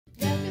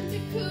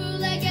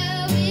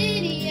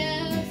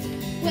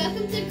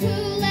Welcome to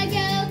Cool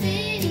Lego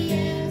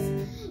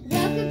Videos.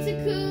 Welcome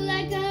to Cool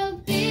Lego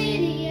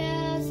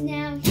Videos.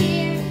 Now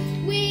here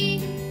we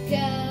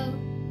go.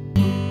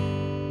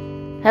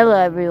 Hello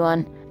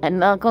everyone,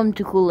 and welcome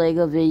to Cool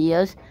Lego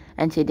Videos.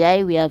 And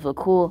today I have a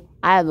cool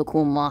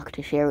MOC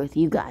to share with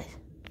you guys.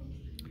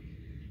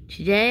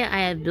 Today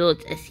I have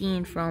built a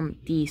scene from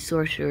the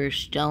Sorcerer's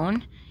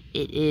Stone.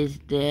 It is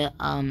the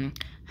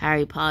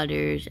Harry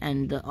Potter's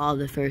and all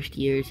the first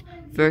year's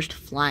first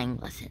flying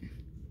lesson.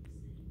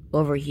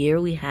 Over here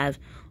we have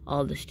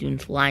all the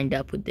students lined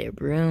up with their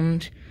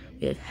brooms.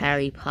 We have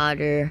Harry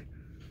Potter,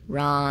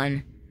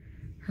 Ron,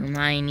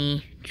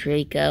 Hermione,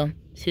 Draco,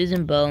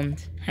 Susan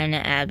Bones, Hannah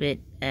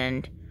Abbott,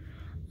 and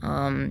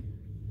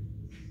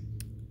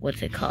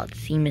what's it called?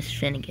 Seamus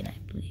Finnegan, I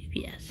believe,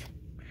 yes.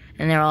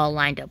 And they're all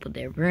lined up with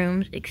their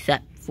brooms,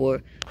 except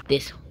for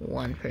this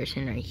one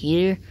person right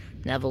here,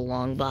 Neville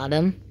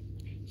Longbottom.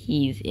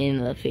 He's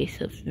in the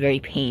face of very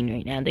pain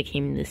right now. They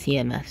came in the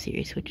CMF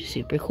series, which is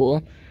super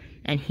cool.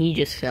 And he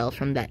just fell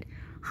from that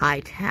high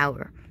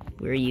tower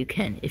where you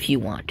can, if you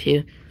want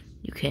to,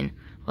 you can,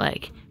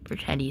 like,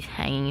 pretend he's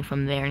hanging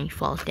from there and he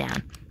falls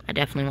down. I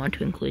definitely want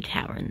to include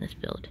tower in this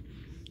build.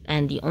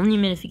 And the only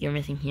minifigure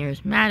missing here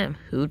is Madam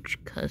Hooch,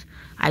 because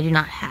I do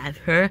not have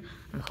her.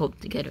 I hope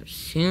to get her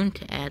soon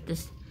to add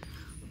this,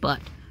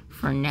 but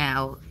for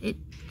now,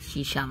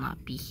 she shall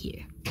not be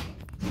here.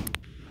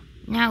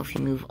 Now, if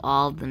you move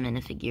all the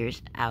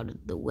minifigures out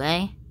of the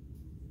way,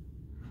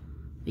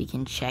 we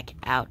can check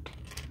out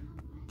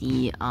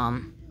the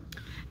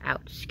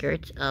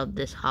outskirts of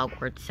this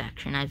Hogwarts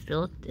section I've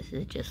built. This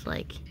is just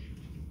like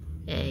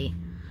a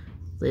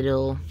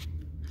little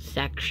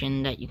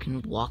section that you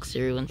can walk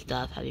through and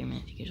stuff, have your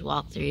minifigures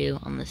walk through.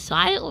 On the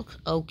side it looks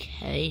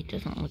okay, it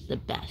doesn't look the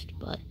best,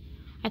 but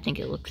I think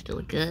it looks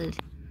still good.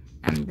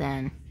 And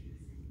then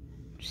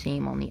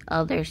same on the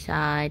other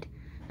side,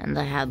 and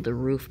they have the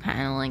roof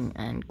paneling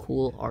and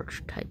cool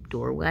arch type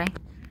doorway.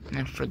 And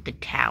then for the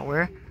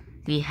tower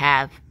we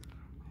have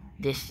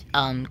this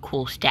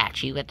cool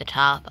statue at the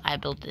top. I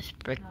built this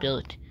brick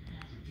build,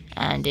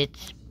 and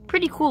it's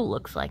pretty cool,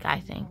 looks like. I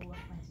think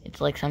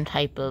it's like some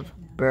type of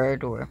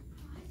bird or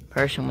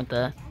person with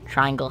a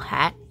triangle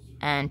hat,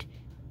 and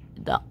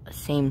the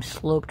same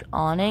sloped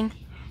awning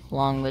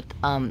along with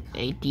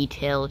a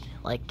detailed,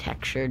 like,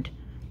 textured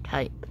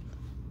type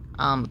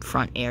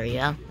front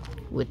area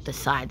with the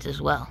sides as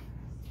well.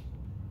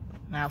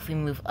 Now if we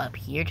move up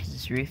here to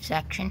this roof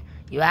section,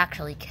 you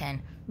actually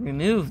can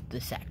remove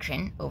the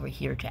section over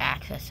here to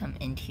access some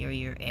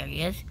interior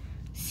areas.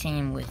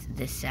 Same with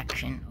this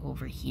section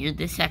over here.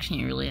 This section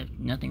you really have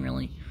nothing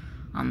really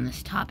on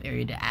this top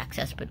area to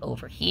access, but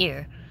over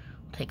here,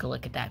 we'll take a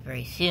look at that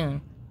very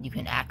soon, you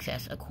can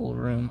access a cool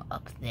room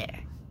up there.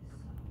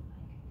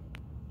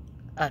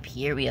 Up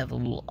here we have a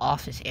little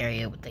office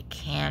area with a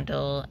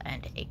candle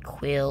and a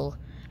quill,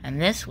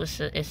 and this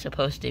is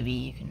supposed to be,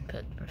 you can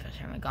put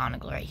Professor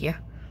McGonagall right here,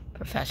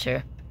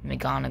 Professor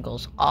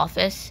McGonagall's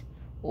office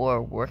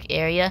or work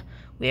area,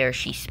 where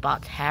she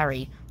spots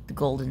Harry, the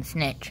golden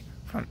snitch,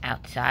 from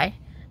outside.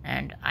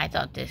 And I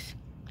thought this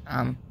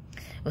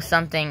was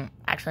something,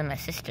 actually my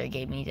sister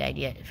gave me the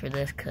idea for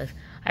this, because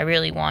I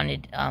really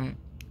wanted, and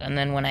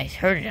then when I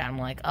heard it, I'm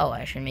like, oh,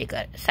 I should make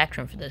a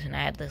section for this, and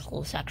I had this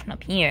little section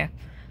up here,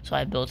 so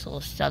I built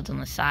little studs on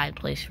the side,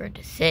 place for it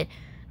to sit,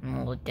 and a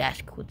little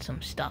desk with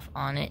some stuff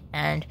on it.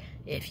 And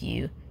if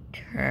you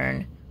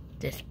turn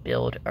this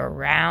build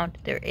around,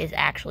 there is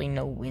actually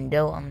no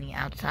window on the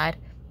outside.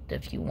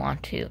 If you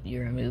want to,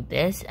 you remove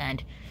this,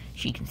 and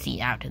she can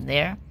see out in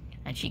there,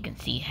 and she can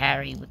see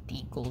Harry with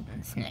the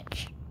golden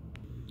snitch.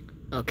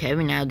 Okay,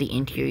 we now have the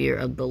interior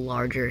of the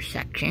larger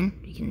section.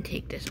 You can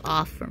take this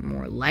off for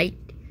more light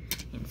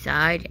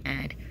inside,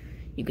 and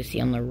you can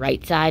see on the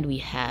right side we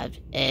have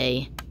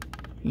a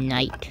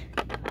knight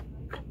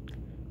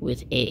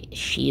with a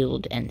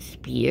shield and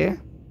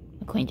spear.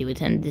 Acquainted with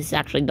him. This is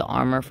actually the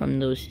armor from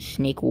those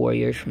snake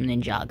warriors from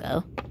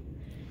Ninjago.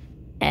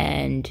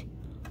 And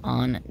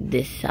on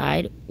this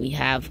side, we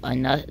have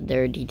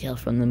another detail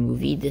from the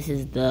movie. This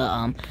is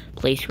the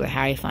place where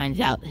Harry finds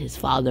out his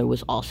father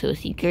was also a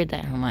seeker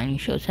that Hermione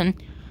shows him.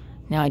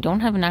 Now, I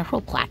don't have an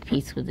actual plaque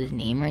piece with his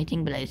name or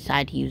anything, but I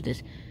decided to use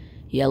this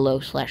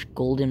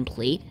yellow/golden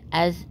plate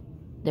as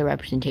the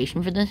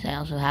representation for this. I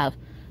also have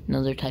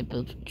another type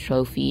of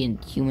trophy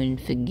and human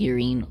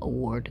figurine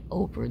award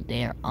over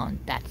there on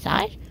that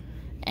side.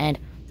 And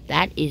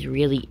that is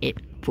really it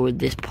for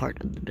this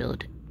part of the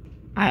build.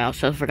 I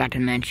also forgot to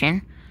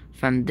mention,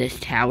 from this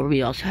tower,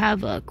 we also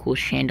have a cool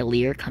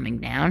chandelier coming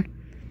down,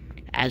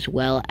 as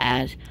well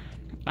as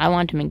I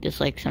want to make this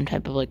like some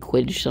type of like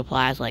Quidditch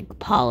supplies, like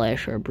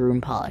polish or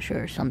broom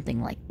polisher or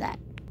something like that.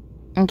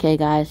 Okay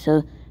guys,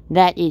 so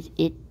that is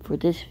it for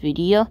this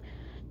video.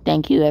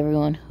 Thank you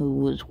everyone who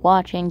was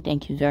watching.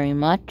 Thank you very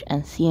much,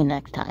 and see you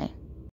next time.